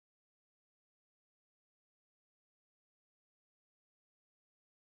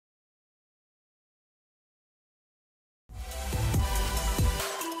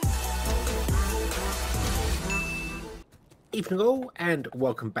Evening all, and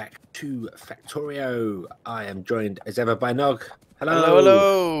welcome back to Factorio. I am joined as ever by Nog. Hello. Hello,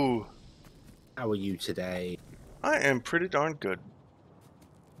 hello. How are you today? I am pretty darn good.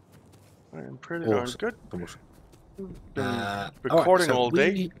 Awesome. Been recording all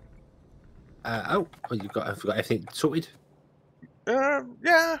day. Well, you've got everything sorted?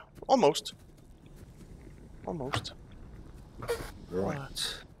 Yeah, almost.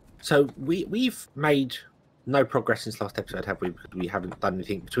 Right. So we've made no progress since last episode, have we? Because we haven't done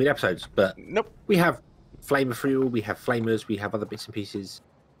anything between episodes, but Nope. we have flamer fuel, we have flamers, we have other bits and pieces.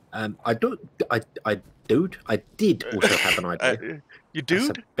 I did also have an idea. You That's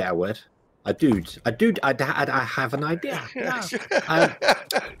a dude? better word. I have an idea. Yeah.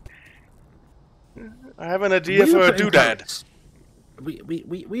 I have an idea for a doodad.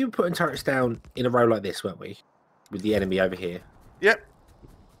 We were putting turrets down in a row like this, weren't we? With the enemy over here. Yep.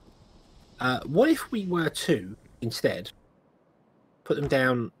 What if we were to, instead, put them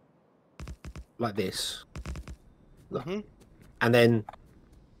down like this, and then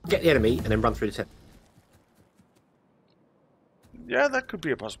get the enemy and then run through the center? Yeah, that could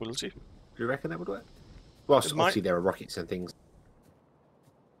be a possibility. Do you reckon that would work? Well, obviously there are rockets and things.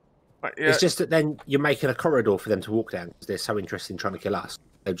 Yeah. It's just that then you're making a corridor for them to walk down because they're so interested in trying to kill us.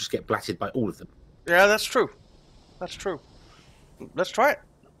 They'll just get blatted by all of them. Yeah, that's true. That's true. Let's try it.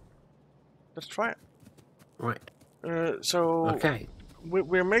 Right. So okay,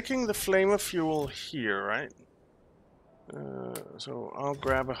 we're making the flamer fuel here, right? So I'll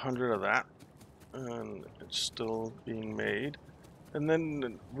grab 100 of that, and it's still being made. And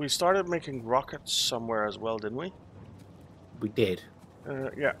then we started making rockets somewhere as well, didn't we? We did.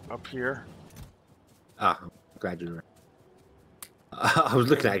 Yeah, up here. Ah, I'm glad you're right. I was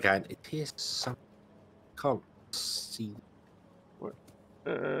looking at it going, it is some. Can't see. What?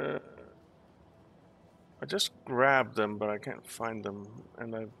 I just grabbed them, but I can't find them,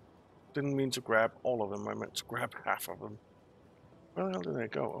 and I didn't mean to grab all of them. I meant to grab half of them. Where the hell did they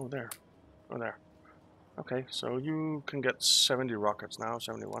go? Oh, there. Oh, there. Okay, so you can get 70 rockets now,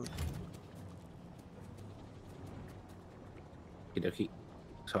 71. Okie.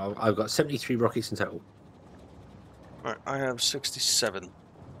 So I've got 73 rockets in total. Alright, I have 67.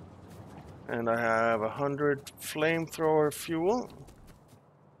 And I have 100 flamethrower fuel.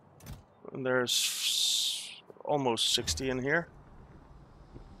 And there's almost 60 in here.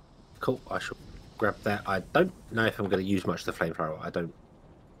 Cool, I shall grab that. I don't know if I'm going to use much of the flamethrower. I don't.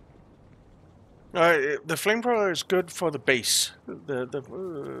 The flamethrower is good for the base.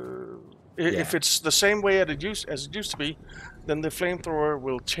 If it's the same way as it used to be, then the flamethrower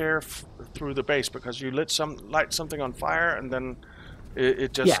will tear through the base because you light something on fire and then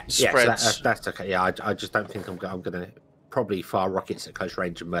it just spreads. So that's okay. Yeah, I just don't think I'm going to probably fire rockets at close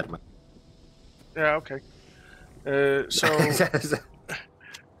range and murder my. Yeah. Okay.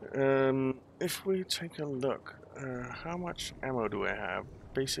 If we take a look, how much ammo do I have?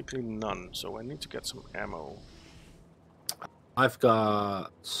 Basically none, so I need to get some ammo. I've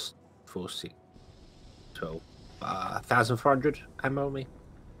got 4, 6, 12, 1,400 ammo on me.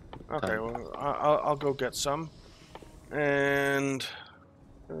 Okay, well, I'll go get some. And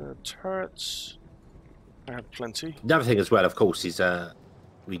turrets, I have plenty. The other thing as well, of course, is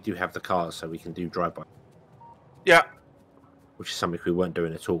we do have the cars, so we can do drive-by. Yeah. Which is something we weren't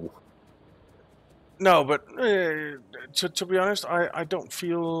doing at all. No, but to be honest, I don't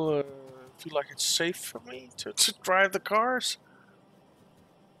feel like it's safe for me to drive the cars.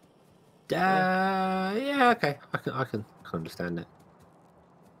 Yeah, okay, I can understand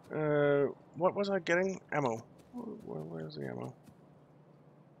that. What was I getting? Ammo. Where's the ammo?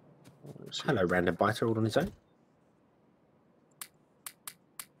 Hello, random biter, all on his own.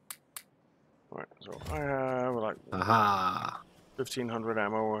 Right, so I have like 1,500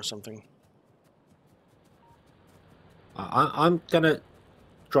 ammo or something. I'm gonna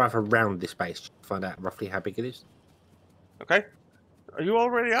drive around this base to find out roughly how big it is. Okay. Are you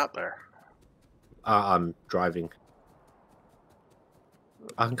already out there? I'm driving.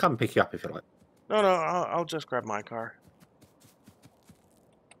 I can come and pick you up if you like. No, I'll just grab my car.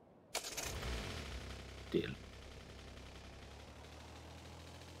 Deal.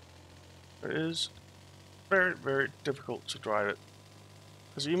 It is very, very difficult to drive it.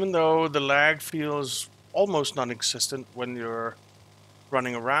 Because even though the lag feels almost non-existent when you're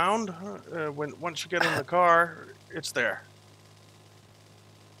running around, once you get in the car, it's there.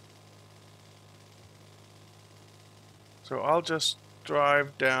 So I'll just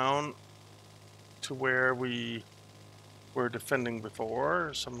drive down to where we were defending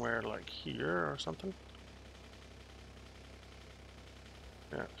before, somewhere like here or something.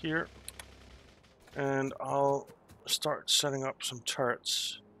 Yeah, here. And I'll start setting up some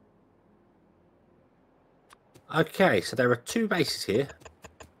turrets. Okay, so there are 2 bases here.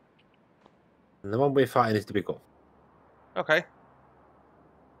 And the one we're fighting is the big one. Okay.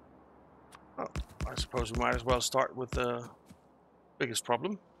 Well, I suppose we might as well start with the biggest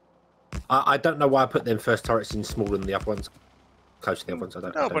problem. I don't know why I put them first turrets in smaller than the other ones. Close to the other ones, I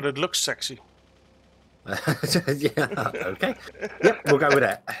don't know. No, but it looks sexy. Yeah, okay. Yep, we'll go with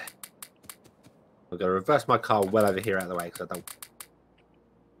that. We're going to reverse my car well over here out of the way because I don't...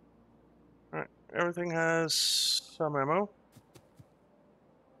 Alright, everything has some ammo.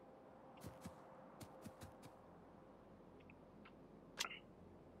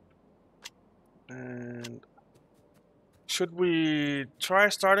 And should we try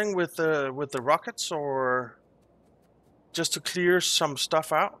starting with the rockets, or just to clear some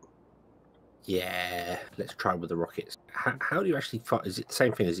stuff out? Yeah, let's try with the rockets. How do you actually fight? Is it the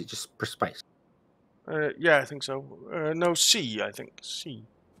same thing? Is it just press space? Yeah, I think so. No, C, I think. C.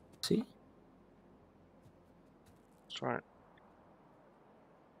 See? That's right.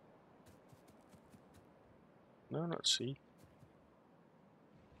 No, not C.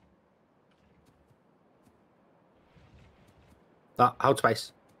 Hold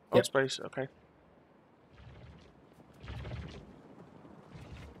space. Hold Yep. space, okay.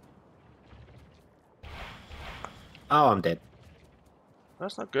 Oh, I'm dead.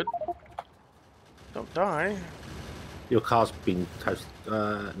 That's not good. Don't die. Your car's been toasted.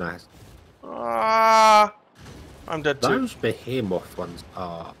 No. Ah! I'm dead too. Those behemoth ones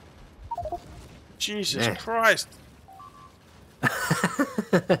are... Jesus Nah. Christ.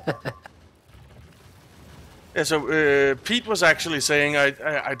 Yeah, so Pete was actually saying,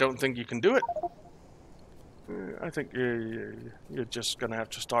 I don't think you can do it. I think you're just going to have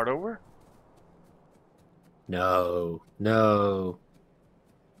to start over. No. No.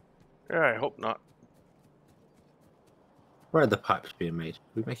 Yeah, I hope not. Where are the pipes being made? Are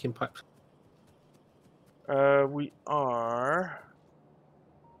we making pipes? We are...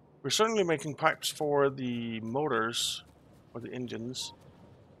 We're certainly making pipes for the motors, or the engines.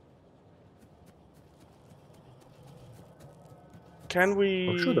 Can we...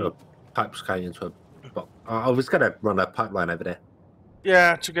 I'm sure the pipes going into a... I was going to run a pipeline over there.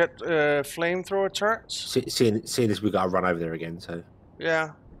 Yeah, to get flamethrower turrets? Seeing as we got to run over there again, so...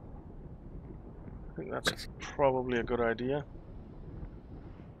 Yeah. I think that's probably a good idea.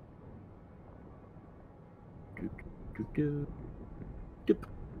 Doop.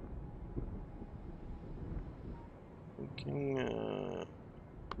 Thinking,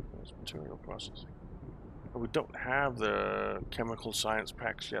 there's material processing. But we don't have the chemical science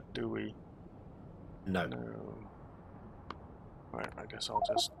packs yet, do we? No. No. Alright, I guess I'll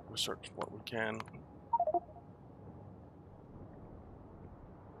just research what we can.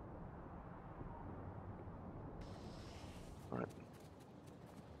 Alright.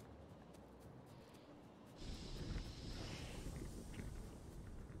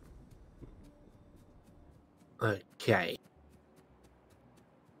 Okay.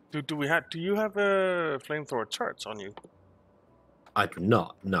 Do you have flamethrower turrets on you? I do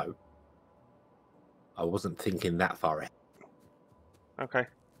not, no. I wasn't thinking that far ahead. Okay.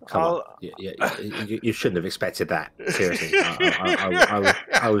 Come on. You shouldn't have expected that. Seriously.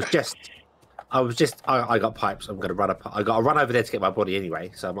 I got pipes. I'm going to run I got to run over there to get my body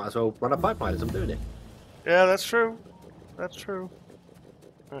anyway, so I might as well run a pipeline as I'm doing it. Yeah, that's true. That's true.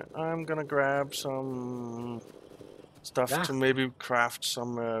 Right, I'm going to grab some stuff to maybe craft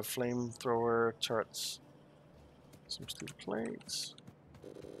some flamethrower turrets. Some steel plates.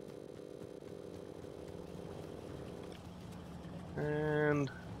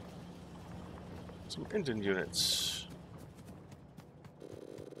 And some engine units.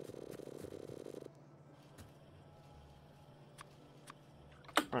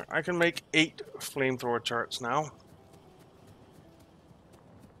 Alright, I can make 8 flamethrower turrets now.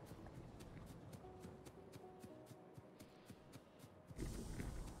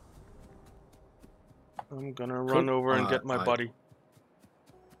 I'm gonna run over and get my buddy.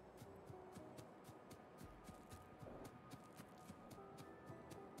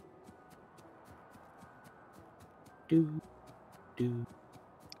 It's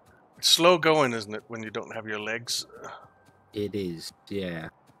slow going, isn't it, when you don't have your legs? It is, yeah.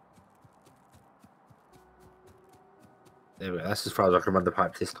 There we go. That's as far as I can run the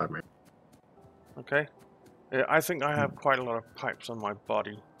pipes this time around. Okay. Yeah, I think I have quite a lot of pipes on my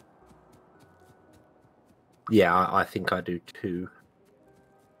body. Yeah, I think I do too.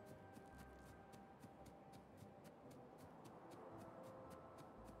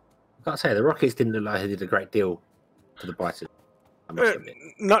 I've got to say, the rockets didn't look like they did a great deal to the biters. I must admit.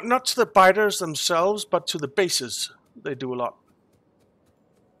 Not to the biters themselves, but to the bases. They do a lot.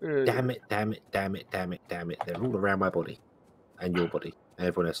 Damn it, damn it, damn it, damn it, damn it. They're all around my body. And your body. And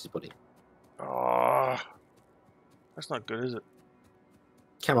everyone else's body. Oh, that's not good, is it?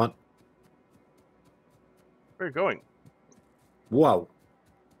 Come on. Where are you going? Whoa.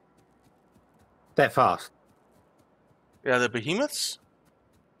 They're fast. Yeah, the behemoths?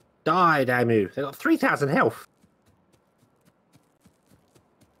 Die, damn you. They got 3,000 health.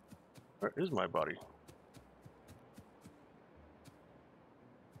 Where is my body?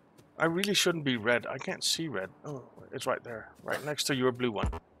 I really shouldn't be red. I can't see red. Oh, it's right there. Right next to your blue one.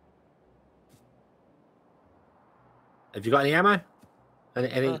 Have you got any ammo?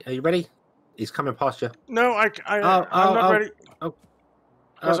 Are you ready? He's coming past you. No, I'm not ready. Oh,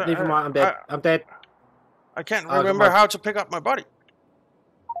 Because never mind. I'm dead. I'm dead. I can't remember how to pick up my body.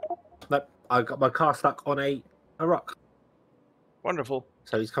 Nope. I got my car stuck on a rock. Wonderful.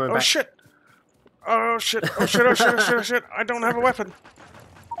 So he's coming Oh back. shit! Oh shit! Oh shit! Oh shit! Oh shit! Oh shit! I don't have a weapon.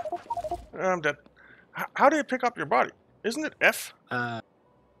 I'm dead. How do you pick up your body? Isn't it F?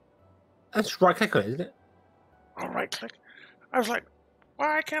 That's right click on it, isn't it? Oh, right click. I was like,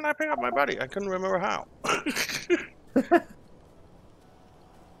 why can't I pick up my body? I couldn't remember how.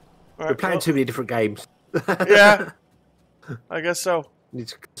 We're playing too many different games. Yeah, I guess so. Need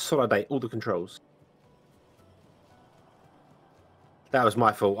to consolidate all the controls. That was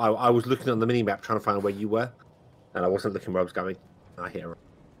my fault. I was looking on the mini-map trying to find where you were, and I wasn't looking where I was going. I hit her.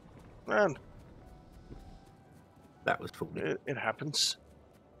 Man, that was fault. It happens.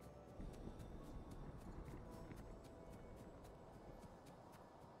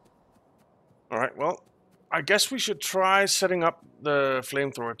 All right, well, I guess we should try setting up the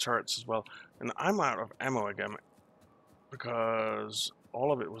flamethrower turrets as well. And I'm out of ammo again because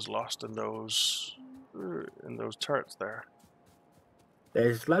all of it was lost in those turrets there.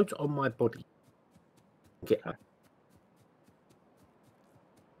 There's loads on my body. Get up.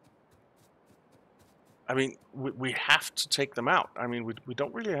 I mean, we have to take them out. I mean, we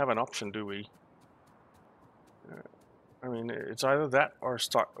don't really have an option, do we? I mean, it's either that or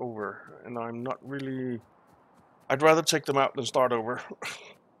start over. And I'm not really... I'd rather take them out than start over.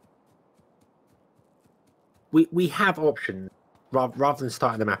 we have options. Rather than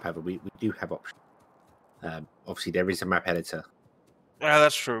starting the map over, we do have options. Obviously, there is a map editor. Yeah,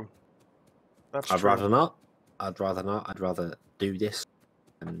 that's true. That's I'd true. rather not. I'd rather not. I'd rather do this.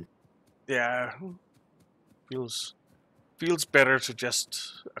 Yeah. Feels better to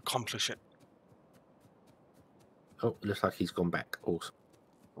just accomplish it. Oh, it looks like he's gone back. Awesome.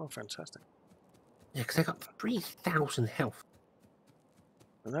 Oh, fantastic. Yeah, because they got 3,000 health.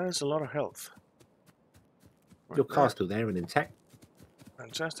 And that is a lot of health. Right, Your car's still there and intact.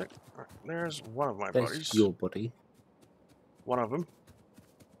 Fantastic. Right, there's one of my There's bodies. your body. One of them.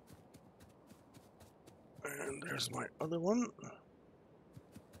 And there's my other one. I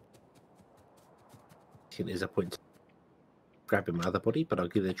think there's a point to grabbing my other body, but I'll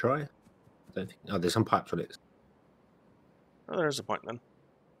give it a try. I don't think. Oh, there's some pipes on it. Oh, there's a point then.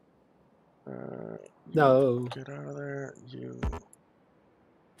 No. Get out of there. You.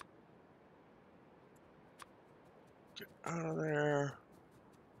 Get out of there.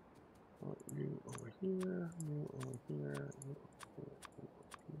 You over here. You over here. You over here.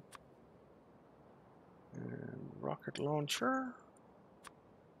 And rocket launcher.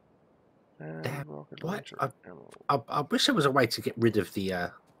 And Damn, rocket what? launcher. I wish there was a way to get rid of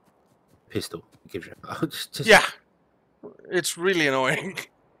the pistol. It gives you. Just, yeah, it's really annoying.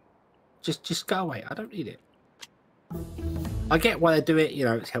 Just go away. I don't need it. I get why they do it. You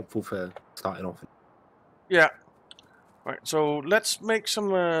know, it's helpful for starting off. Yeah. Right. So let's make some.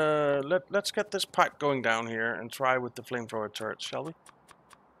 Let's get this pipe going down here and try with the flamethrower turret, shall we?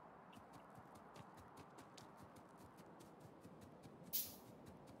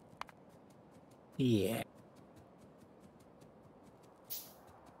 Yeah.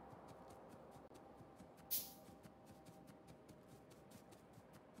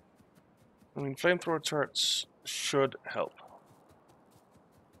 I mean, flamethrower turrets should help.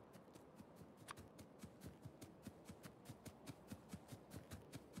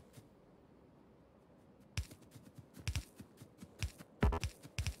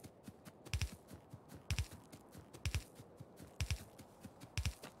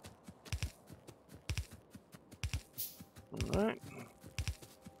 All right.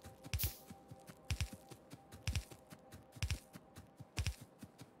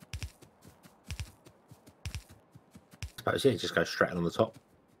 I suppose, yeah, just go straight on the top.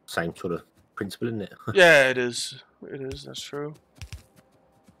 Same sort of principle, isn't it? Yeah, it is. It is. That's true.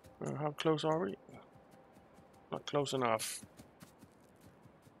 How close are we? Not close enough.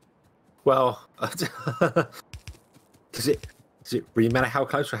 Well, Does it really matter how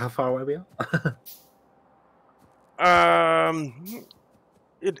close or how far away we are?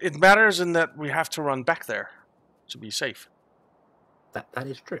 It matters in that we have to run back there to be safe. That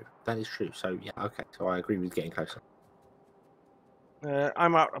is true. That is true. So yeah, okay. So I agree with getting closer.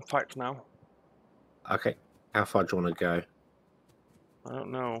 I'm out of pipe now. Okay. How far do you want to go? I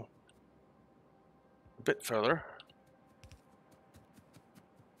don't know. A bit further.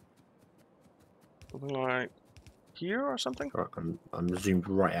 Something like here or something? Right, I'm zoomed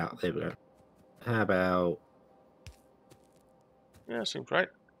right out. There we go. How about... Yeah, seems right.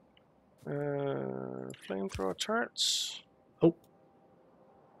 Flamethrower turrets. Oh.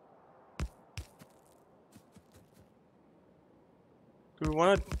 Do we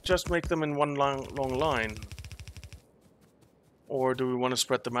want to just make them in one long line? Or do we want to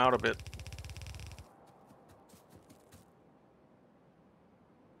spread them out a bit?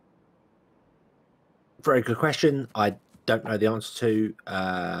 Very good question. I don't know the answer to.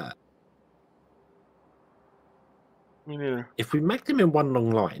 Me neither. If we make them in one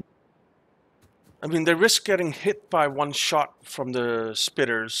long line... I mean, they risk getting hit by one shot from the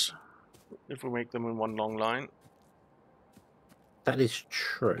spitters if we make them in one long line. That is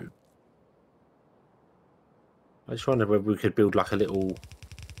true. I just wondered whether we could build like a little...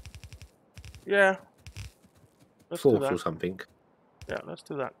 Yeah. Let's do fourth that. or something. Yeah, let's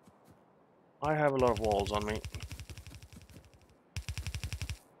do that. I have a lot of walls on me.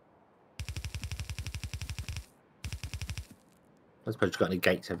 I suppose you've got any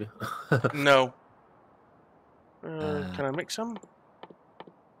gates, have you? No. Can I make some?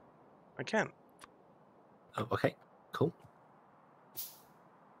 I can. Oh, okay. Cool.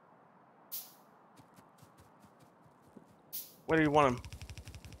 Where do you want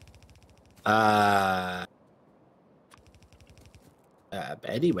them?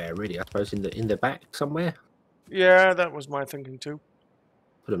 Anywhere really, I suppose. In the back somewhere. Yeah, that was my thinking too.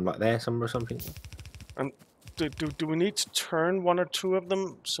 Put them like there somewhere or something. Do we need to turn one or two of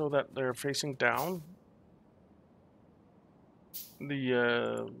them so that they're facing down?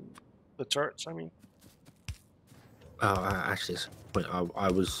 The turrets, I mean. Oh, actually, at this point,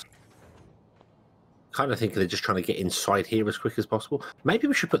 I was kind of thinking they're just trying to get inside here as quick as possible. Maybe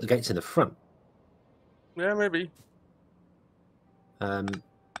we should put the gates in the front. Yeah, maybe.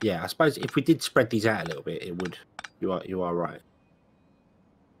 Yeah, I suppose if we did spread these out a little bit, it would. You are right.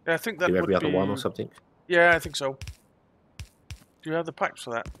 Yeah, I think that Do would every other be... one or something. Yeah, I think so. Do you have the pipes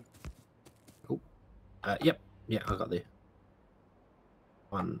for that? Oh, yep, yeah, I got the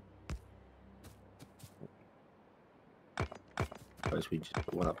one. Suppose we just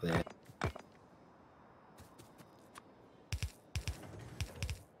put one up there.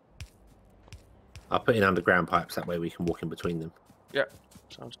 I'll put in underground pipes, that way we can walk in between them. Yeah,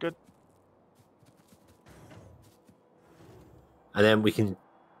 sounds good. And then we can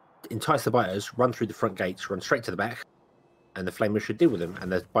entice the biters, run through the front gates, run straight to the back, and the flamers should deal with them,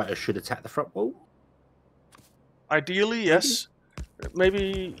 and the biters should attack the front wall. Ideally, yes.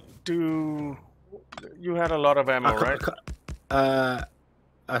 Maybe do... You had a lot of ammo, right?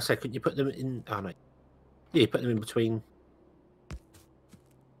 I say, could you put them in... Oh, no. Yeah, you put them in between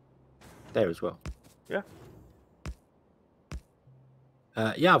there as well. Yeah.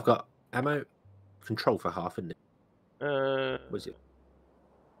 Yeah, I've got ammo. Control for half, isn't it? Was it?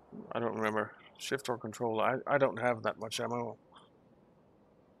 I don't remember. Shift or control. I don't have that much ammo.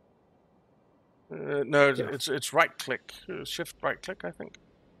 No, Yeah. it's right click. Shift right click, I think.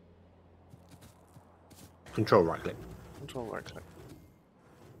 Control right click. Control right click.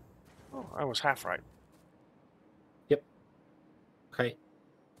 Oh, I was half right. Yep. Okay.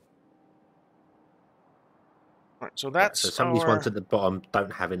 Right, so that's So some of these ones at the bottom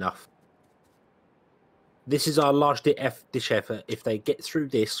don't have enough. This is our last dish effort. If they get through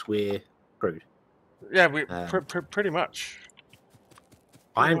this, we're screwed. Yeah, we pretty much.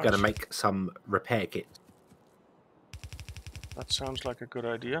 I am going to make some repair kits. That sounds like a good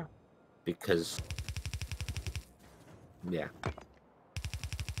idea. Because, yeah.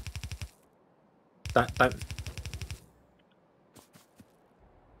 Don't.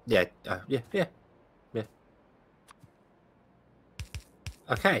 Yeah, yeah.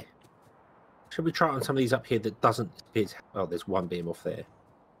 Okay. Should we try on some of these up here that doesn't... Oh, there's one beam off there.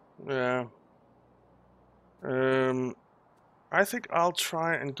 Yeah. I think I'll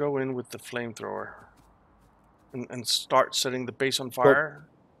try and go in with the flamethrower. And start setting the base on fire.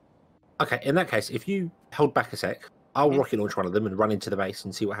 Well, okay, in that case, if you hold back a sec, I'll rocket launch one of them and run into the base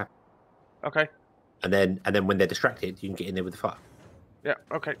and see what happens. Okay. And then when they're distracted, you can get in there with the fire. Yeah,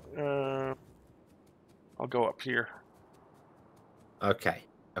 okay. I'll go up here. Okay,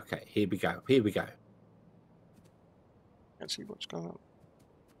 here we go. Can't see what's going on.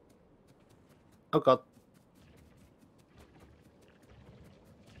 Oh god.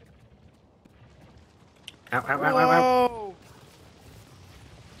 Ow, ow, ow, ow, ow.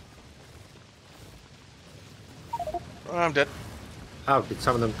 Oh, I'm dead. Oh, did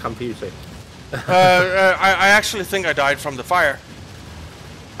some of them come for you too? I actually think I died from the fire.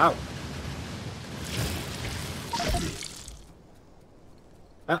 Oh.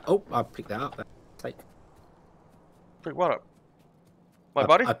 Oh, I picked that up. Take. Pick what up? My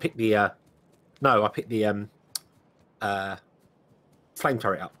body? I picked the no, I picked the flame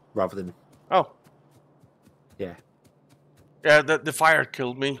turret up rather than. Oh. Yeah. Yeah, the fire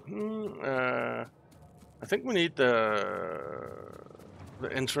killed me. I think we need the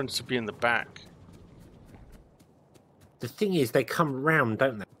entrance to be in the back. The thing is, they come round,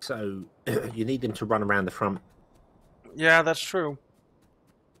 don't they? So you need them to run around the front. Yeah, that's true.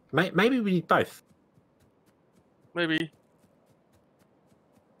 Maybe we need both. Maybe.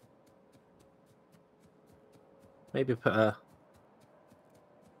 Maybe put an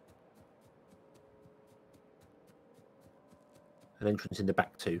entrance in the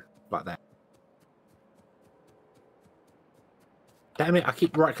back too, like that. Damn it! I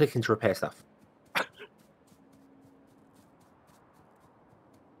keep right-clicking to repair stuff.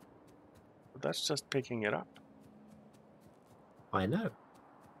 That's just picking it up. I know,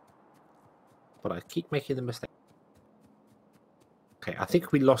 but I keep making the mistake. Okay, I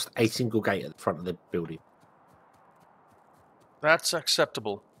think we lost a single gate at the front of the building. That's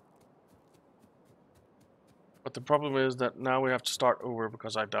acceptable. But the problem is that now we have to start over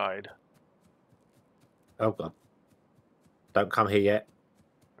because I died. Oh god! Don't come here yet.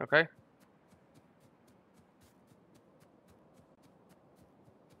 Okay.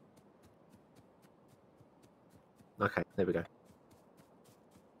 Okay, there we go.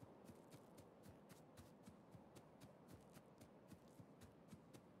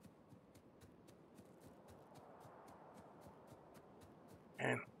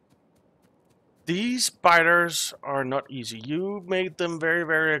 And these spiders are not easy. You made them very,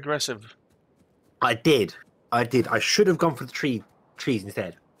 very aggressive. I did. I should have gone for the trees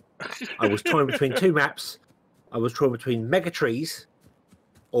instead. I was toying between two maps. I was toying between mega trees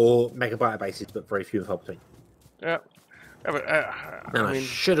or mega bases, but very few and far between. Yeah. Yeah, but, I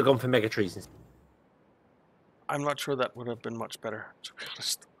should have gone for mega trees instead. I'm not sure that would have been much better, to be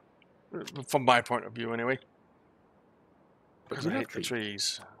honest. From my point of view, anyway. Because I hate the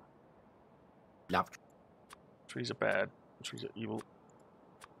trees. Love Trees are bad. Trees are evil.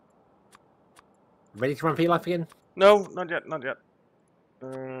 Ready to run for your life again? No, not yet, not yet.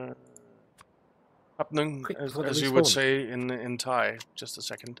 Happening, Quick, as you would say in Thai. Just a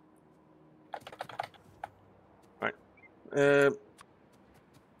second. Right.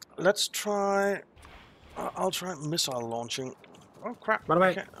 Let's try. I'll try missile launching. Oh crap! Run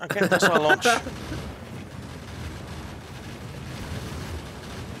away! I can't missile launch.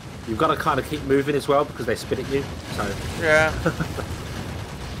 You've got to kind of keep moving as well because they spit at you. So yeah.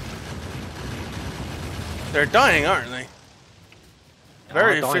 They're dying, aren't they?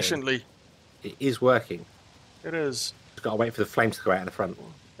 Very efficiently. It is working. It is. Just got to wait for the flames to go out in the front.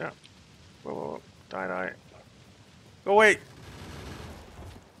 Yeah. Whoa, whoa, whoa. Die. Go away.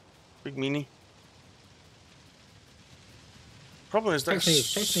 Big meanie. Problem is there's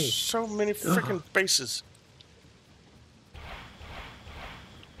so many freaking bases.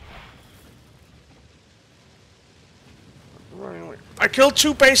 Running away. I killed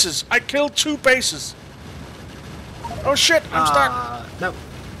 2 bases. Oh shit! I'm stuck. No.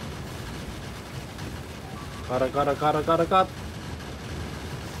 God.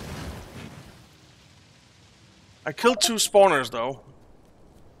 I killed 2 spawners though.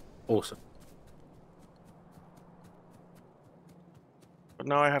 Awesome. But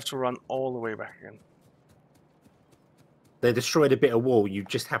now I have to run all the way back again. They destroyed a bit of wall. You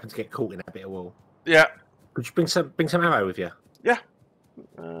just happened to get caught in that bit of wall. Yeah. Could you bring some ammo with you? Yeah.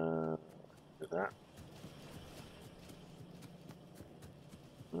 Do that.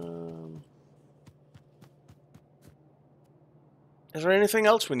 Is there anything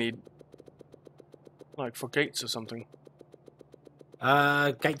else we need? Like for gates or something?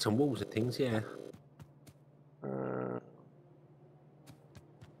 Gates on walls and things, yeah.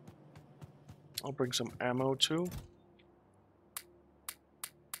 I'll bring some ammo too.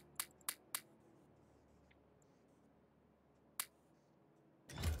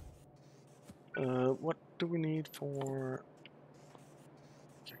 What do we need for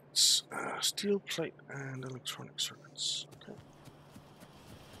gates? Steel plate and electronic circuits. Okay.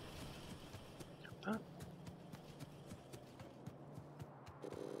 Get that.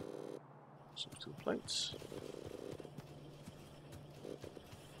 Some steel plates.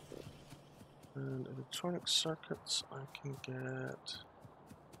 And electronic circuits I can get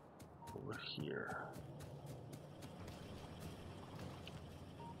over here.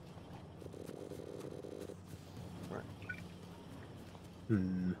 Right.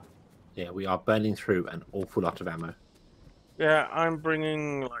 Yeah, we are burning through an awful lot of ammo. Yeah, I'm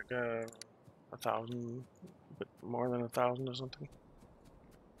bringing like 1,000, a bit more than 1,000 or something.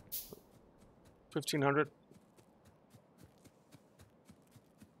 1,500.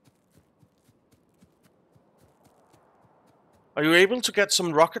 Are you able to get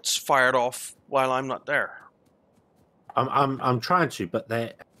some rockets fired off while I'm not there? I'm trying to, but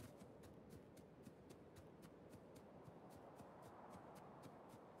they're.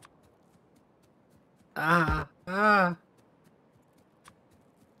 Ah.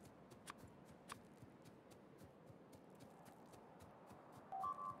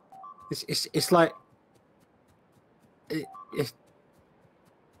 It's like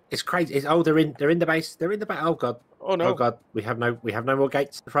it's crazy. They're in the base. They're in the base. Oh god. Oh no. Oh god. We have no more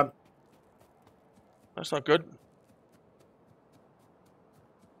gates in the front. That's not good.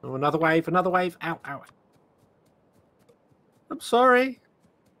 Oh, another wave. Ow, ow. I'm sorry.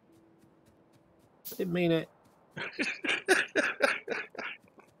 I didn't mean it.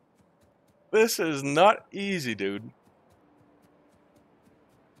 This is not easy, dude.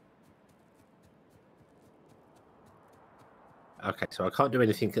 Okay, so I can't do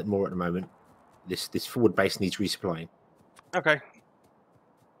anything more at the moment. This forward base needs resupplying. Okay.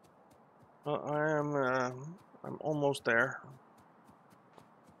 Well, I'm almost there.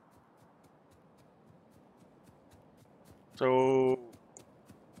 So,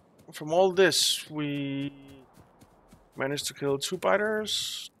 from all this, we managed to kill two biter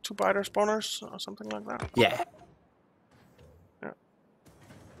spawners, or something like that. Yeah. Yeah.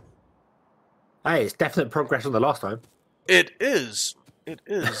 Hey, it's definite progress on the last time. It is. It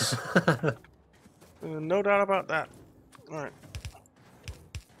is. No doubt about that. All right.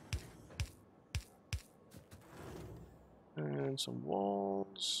 And some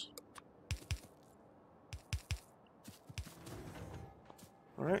walls.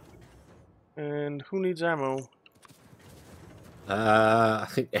 All right. And who needs ammo? I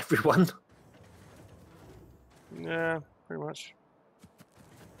think everyone. Yeah, pretty much.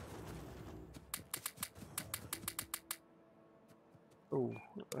 Oh,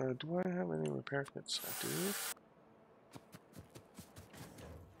 do I have any repair kits? I do.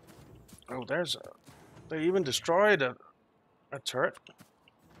 Oh, they even destroyed a turret.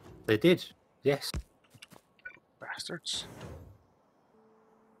 They did. Yes. Bastards.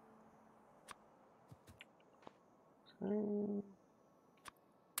 Okay.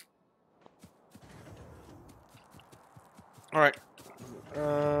 Alright.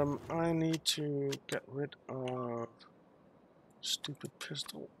 I need to get rid of stupid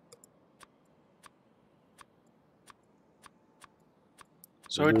pistol.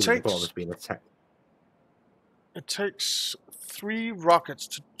 So it takes 3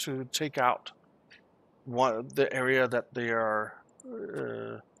 rockets to take out the area that they are.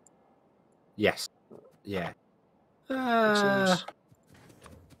 Yes. Yeah. It seems.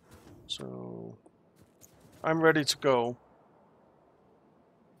 So I'm ready to go.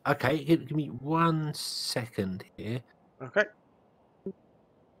 Okay, give me 1 second here. Okay.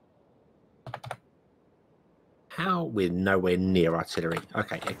 How we're nowhere near artillery.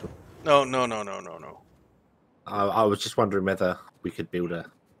 Okay, excellent. No. I was just wondering whether we could build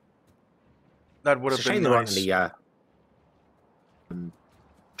a. That would have been nice. There aren't any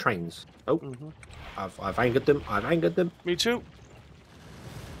trains. Oh, I've angered them. Me too.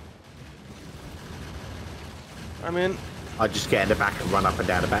 I'm in. I just get in the back and run up and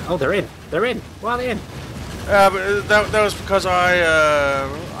down the back. Oh, they're in. Why are they in? But that was because I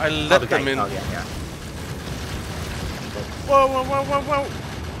let them in. Oh, yeah. Whoa!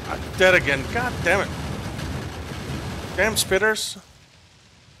 I'm dead again. God damn it. Damn spitters.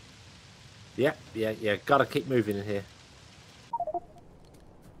 Yeah. Gotta keep moving in here.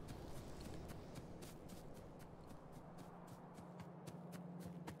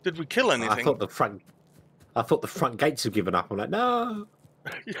 Did we kill anything? I thought the front gates have given up. I'm like, no.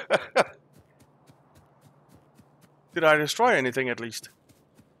 Did I destroy anything at least?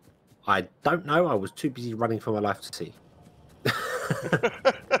 I don't know. I was too busy running for my life to see.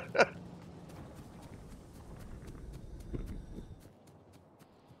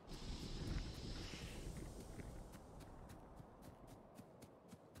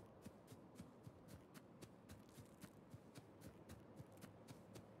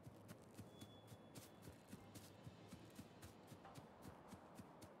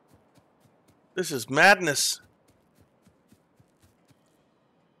 This is madness.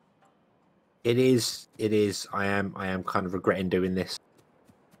 It is. It is. I am kind of regretting doing this.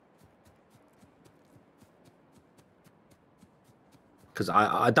 Because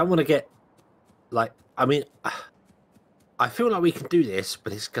I don't want to get, like, I mean, I feel like we can do this,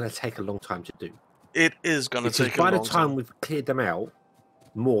 but it's going to take a long time to do. It is going to take a long time. Because by the time we've cleared them out,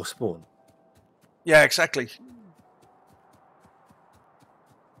 more spawn. Yeah, exactly.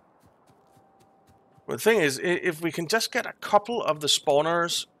 But the thing is, if we can just get a couple of the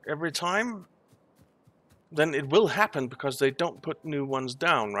spawners every time, then it will happen because they don't put new ones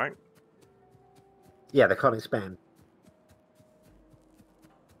down, right? Yeah, they can't expand.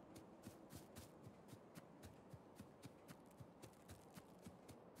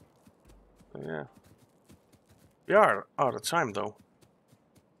 Yeah. We are out of time, though.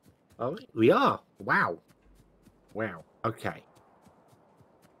 Oh, we are. Wow. Wow. Okay.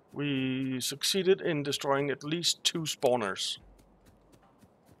 We succeeded in destroying at least 2 spawners.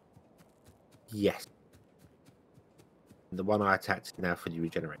 Yes. The one I attacked is now fully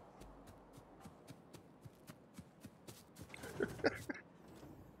regenerated.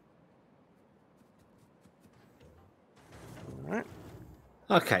 Alright.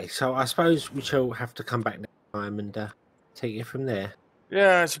 Okay, so I suppose we shall have to come back next time and take it from there.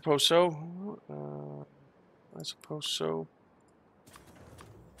 Yeah, I suppose so. I suppose so.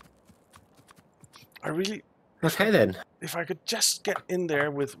 I really... Okay, then. If I could just get in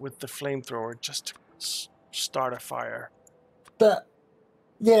there with the flamethrower, just to start a fire. But,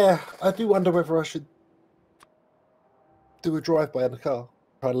 yeah, I do wonder whether I should do a drive-by in the car.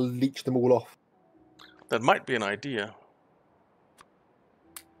 Try to leech them all off. That might be an idea.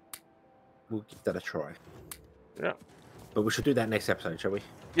 We'll give that a try. Yeah. But we should do that next episode, shall we?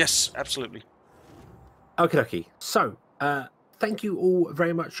 Yes, absolutely. Okie dokie. So, thank you all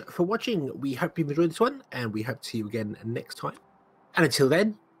very much for watching. We hope you've enjoyed this one, and we hope to see you again next time. And until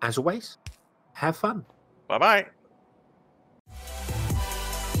then, as always, have fun. Bye-bye.